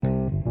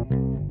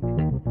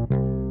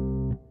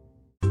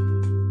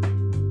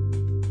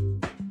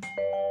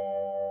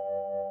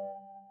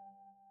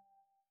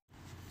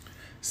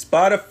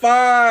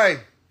Spotify.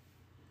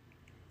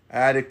 I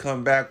had to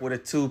come back with a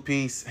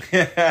two-piece.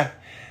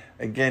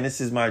 Again,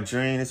 this is my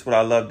dream. This is what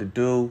I love to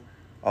do.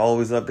 I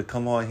always love to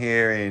come on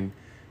here and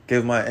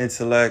give my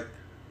intellect,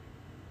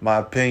 my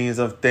opinions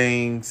of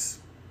things,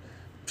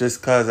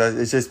 just because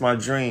it's just my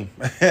dream.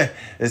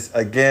 It's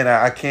again,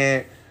 I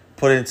can't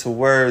put into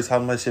words how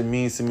much it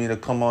means to me to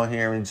come on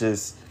here and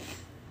just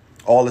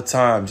all the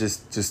time,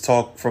 just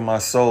talk from my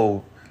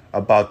soul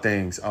about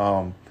things.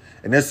 And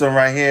this one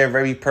right here,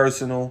 very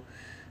personal.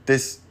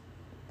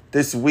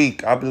 This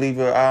week, I believe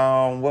it.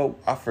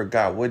 I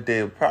forgot what day.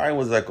 It probably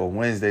was like a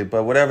Wednesday,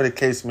 but whatever the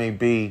case may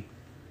be,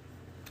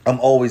 I'm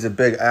always a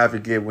big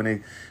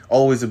advocate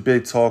always a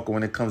big talker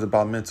when it comes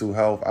about mental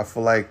health. I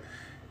feel like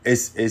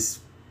it's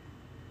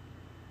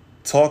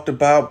talked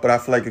about, but I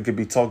feel like it could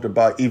be talked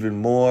about even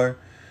more.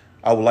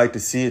 I would like to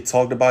see it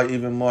talked about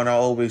even more, and I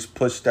always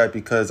push that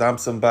because I'm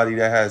somebody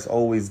that has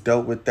always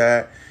dealt with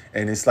that,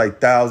 and it's like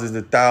thousands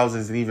and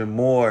thousands and even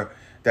more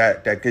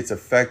that gets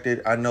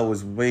affected. I know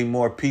it's way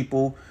more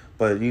people,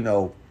 but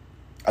a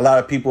lot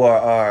of people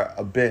are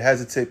a bit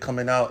hesitant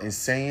coming out and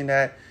saying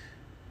that.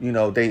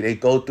 They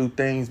go through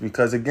things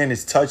because, again,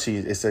 it's touchy.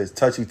 It's a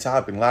touchy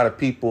topic. A lot of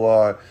people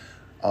are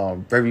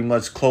very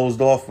much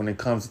closed off when it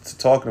comes to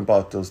talking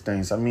about those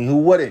things. I mean, who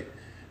wouldn't?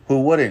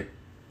 Who wouldn't?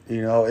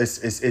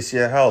 It's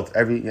your health.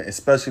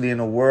 Especially in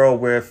a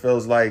world where it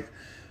feels like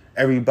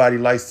everybody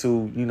likes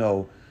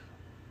to,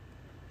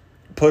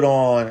 put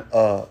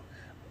on,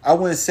 I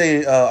wouldn't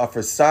say a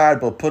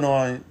facade, but put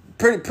on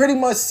pretty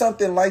much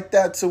something like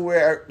that to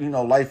where,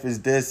 life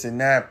is this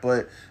and that.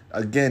 But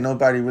again,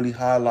 nobody really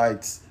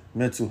highlights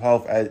mental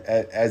health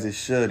as it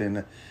should. And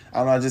I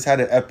don't know, I just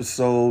had an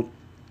episode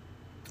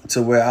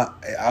to where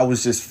I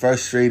was just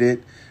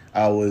frustrated.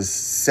 I was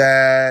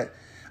sad.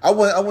 I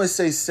wouldn't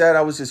say sad.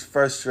 I was just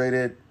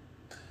frustrated,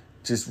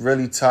 just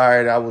really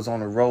tired. I was on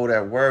the road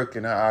at work,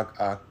 and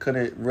I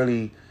couldn't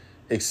really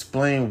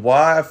explain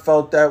why I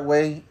felt that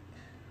way.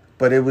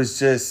 But it was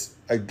just,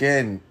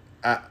 again,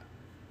 I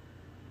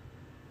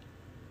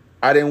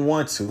didn't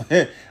want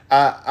to.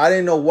 I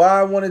didn't know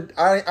why I wanted.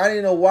 I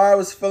didn't know why I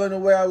was feeling the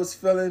way I was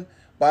feeling,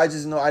 but I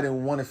just know I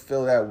didn't want to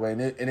feel that way.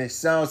 And it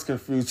sounds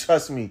confused.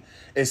 Trust me,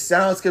 it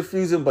sounds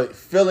confusing, but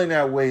feeling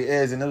that way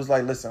is. And it was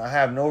like, listen, I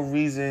have no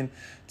reason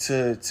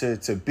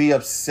to be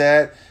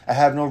upset. I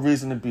have no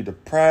reason to be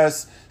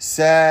depressed,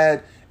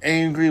 sad,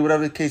 angry,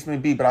 whatever the case may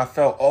be. But I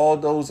felt all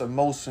those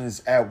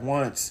emotions at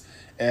once,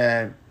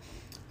 and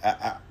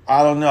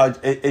I don't know.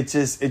 It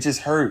just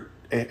hurt.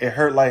 It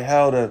hurt like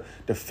hell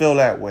to feel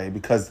that way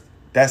because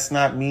that's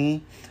not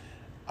me.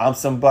 I'm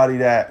somebody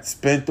that's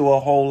been through a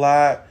whole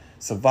lot,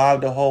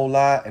 survived a whole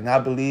lot, and I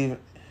believe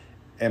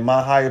in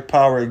my higher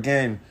power.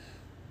 Again,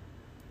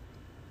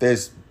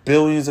 there's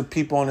billions of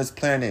people on this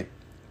planet.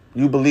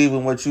 You believe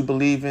in what you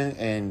believe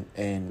in,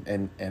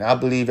 and I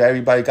believe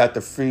everybody got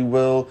the free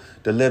will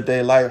to live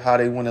their life how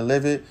they want to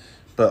live it.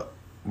 But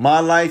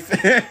my life,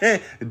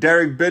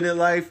 Derek Bennett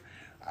life,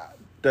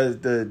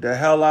 the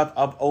hell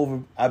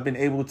I've been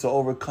able to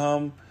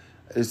overcome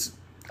is,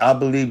 I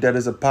believe that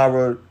is a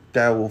power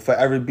that will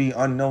forever be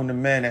unknown to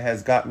man that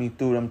has got me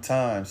through them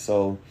times.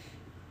 So,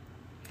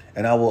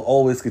 and I will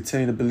always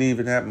continue to believe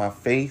in that, my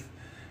faith,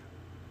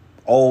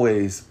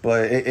 always.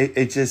 But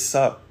it just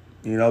sucked,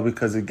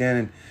 because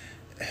again,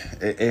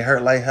 it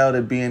hurt like hell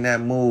to be in that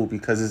mood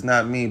because it's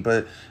not me.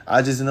 But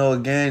I just know,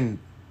 again,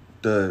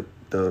 the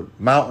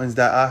mountains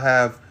that I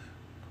have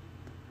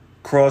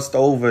crossed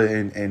over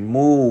and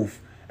moved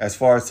as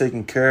far as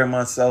taking care of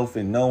myself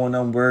and knowing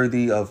I'm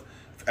worthy of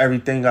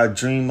everything I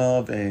dream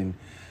of and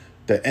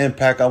the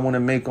impact I want to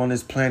make on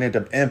this planet,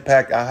 the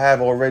impact I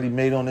have already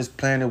made on this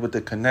planet with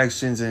the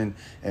connections and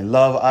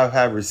love I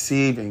have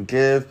received and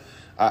give.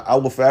 I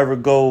will forever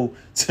go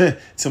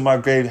to my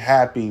grave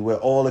happy with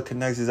all the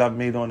connections I've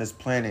made on this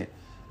planet.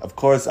 Of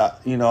course, I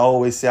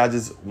always say I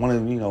just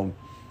want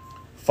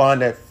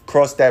to,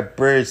 cross that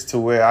bridge to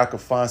where I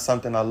could find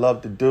something I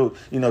love to do.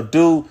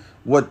 Do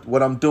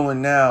what I'm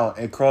doing now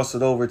and cross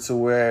it over to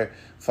where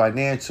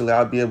financially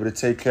I'll be able to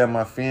take care of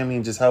my family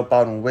and just help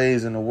out in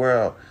ways in the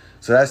world.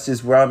 So that's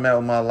just where I'm at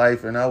with my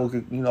life, and I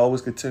will,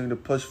 always continue to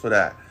push for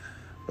that.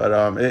 But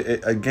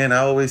again, I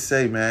always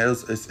say, man,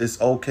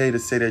 it's okay to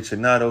say that you're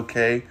not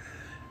okay.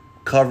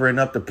 Covering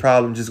up the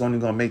problem just only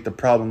gonna make the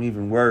problem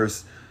even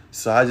worse.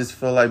 So I just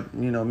feel like,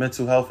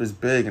 mental health is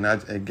big, and I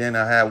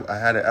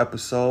had an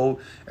episode,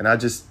 and I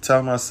just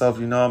tell myself,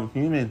 I'm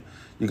human.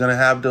 You're gonna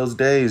have those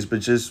days,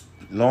 but just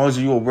as long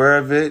as you're aware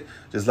of it,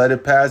 just let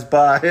it pass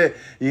by.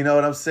 You know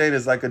what I'm saying?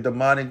 It's like a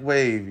demonic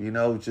wave,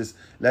 just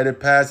let it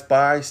pass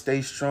by,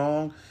 stay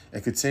strong,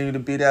 and continue to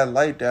be that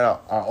light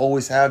that I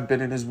always have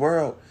been in this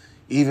world.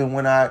 Even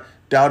when I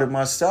doubted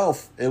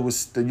myself, it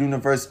was the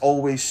universe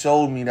always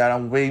showed me that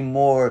I'm way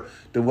more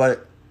than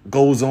what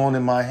goes on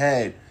in my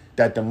head.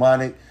 That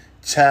demonic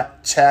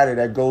chatter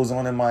that goes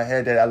on in my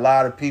head that a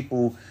lot of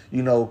people,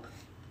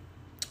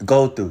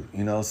 go through,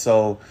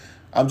 So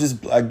I'm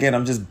just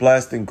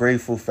blessed and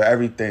grateful for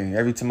everything.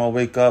 Every time I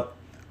wake up,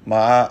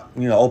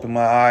 open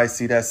my eyes,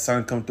 see that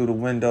sun come through the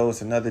window.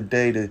 It's another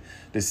day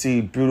to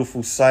see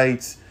beautiful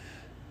sights,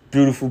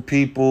 beautiful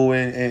people,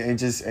 and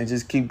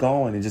just keep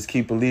going and just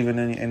keep believing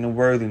in the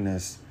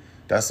worthiness.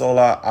 That's all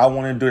I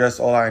want to do. That's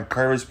all I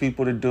encourage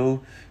people to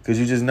do, because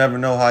you just never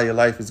know how your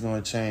life is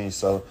going to change.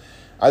 So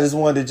I just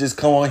wanted to just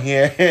come on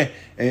here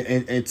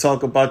and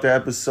talk about the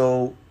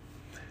episode,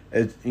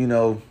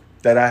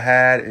 that I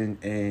had,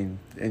 and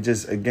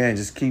just, again,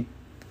 just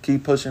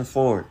keep pushing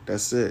forward.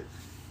 That's it.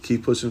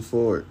 Keep pushing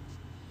forward.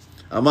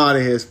 I'm out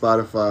of here,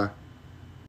 Spotify.